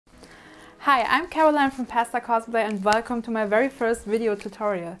Hi, I'm Caroline from Cosplay and welcome to my very first video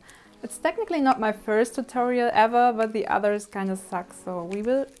tutorial. It's technically not my first tutorial ever, but the others kinda suck, so we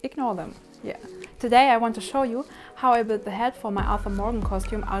will ignore them. Yeah. Today I want to show you how I built the head for my Arthur Morgan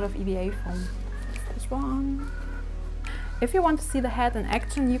costume out of EVA foam. This one. If you want to see the head in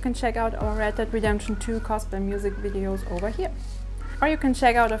action, you can check out our Red Dead Redemption 2 cosplay music videos over here. Or you can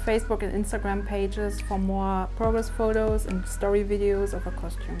check out our Facebook and Instagram pages for more progress photos and story videos of our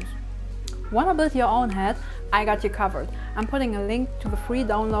costumes. Wanna build your own head? I got you covered. I'm putting a link to the free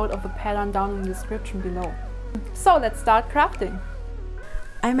download of the pattern down in the description below. So let's start crafting!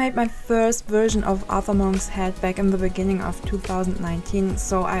 I made my first version of Arthur Morgan's head back in the beginning of 2019,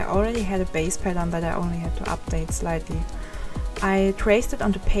 so I already had a base pattern that I only had to update slightly. I traced it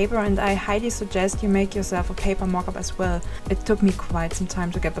onto paper and I highly suggest you make yourself a paper mock-up as well. It took me quite some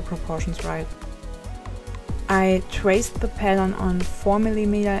time to get the proportions right. I traced the pattern on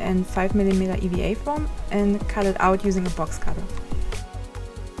 4mm and 5mm EVA foam and cut it out using a box cutter.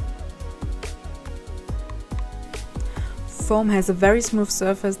 Foam has a very smooth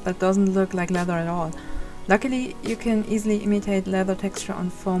surface that doesn't look like leather at all. Luckily, you can easily imitate leather texture on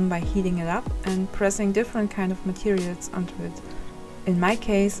foam by heating it up and pressing different kind of materials onto it. In my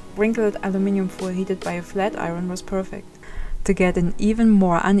case, wrinkled aluminium foil heated by a flat iron was perfect. To get an even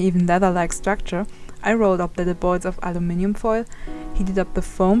more uneven leather-like structure, I rolled up little balls of aluminium foil, heated up the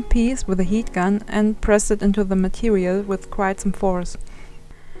foam piece with a heat gun and pressed it into the material with quite some force.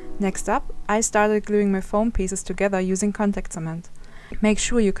 Next up, I started gluing my foam pieces together using contact cement. Make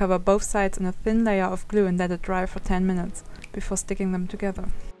sure you cover both sides in a thin layer of glue and let it dry for 10 minutes before sticking them together.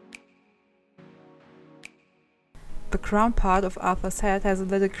 The crown part of Arthur's head has a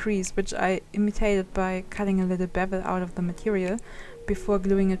little crease which I imitated by cutting a little bevel out of the material before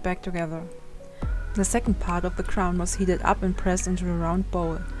gluing it back together. The second part of the crown was heated up and pressed into a round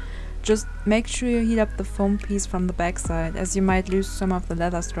bowl. Just make sure you heat up the foam piece from the back side, as you might lose some of the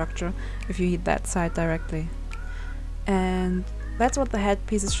leather structure if you heat that side directly. And that's what the head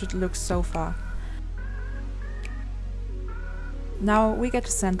pieces should look so far. Now we get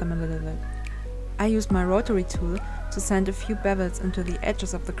to sand them a little bit. I used my rotary tool to sand a few bevels into the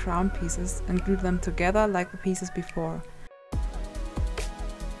edges of the crown pieces and glue them together like the pieces before.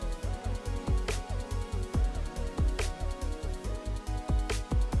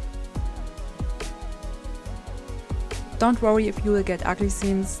 Don't worry if you will get ugly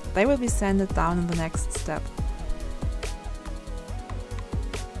seams, they will be sanded down in the next step.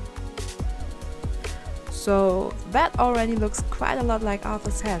 So that already looks quite a lot like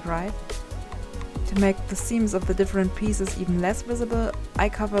Arthur's head, right? To make the seams of the different pieces even less visible, I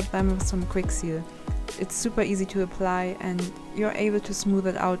covered them with some quick seal. It's super easy to apply and you're able to smooth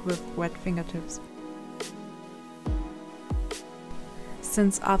it out with wet fingertips.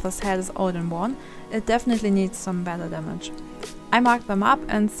 Since Arthur's head is old and worn, it definitely needs some battle damage. I marked them up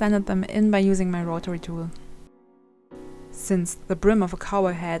and sanded them in by using my rotary tool. Since the brim of a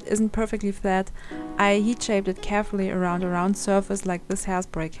cowboy hat isn't perfectly flat, I heat-shaped it carefully around a round surface like this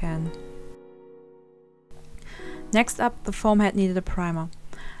hairspray can. Next up, the foam head needed a primer.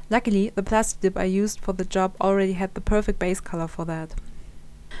 Luckily, the plastic dip I used for the job already had the perfect base color for that.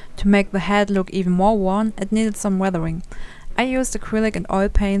 To make the head look even more worn, it needed some weathering. I used acrylic and oil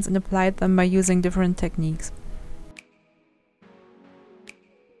paints and applied them by using different techniques.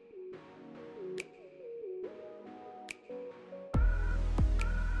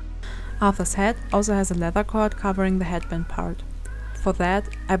 Arthur's head also has a leather cord covering the headband part. For that,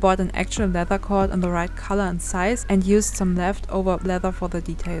 I bought an actual leather cord in the right color and size and used some leftover leather for the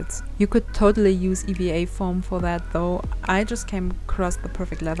details. You could totally use EVA foam for that though, I just came across the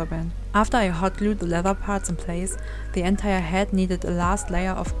perfect leather band. After I hot glued the leather parts in place, the entire head needed a last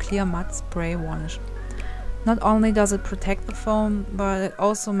layer of clear mud spray varnish. Not only does it protect the foam, but it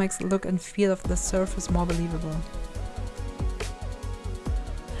also makes the look and feel of the surface more believable.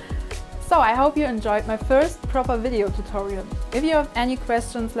 So I hope you enjoyed my first proper video tutorial. If you have any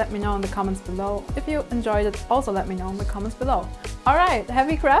questions, let me know in the comments below. If you enjoyed it, also let me know in the comments below. Alright,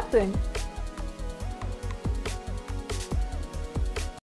 happy crafting!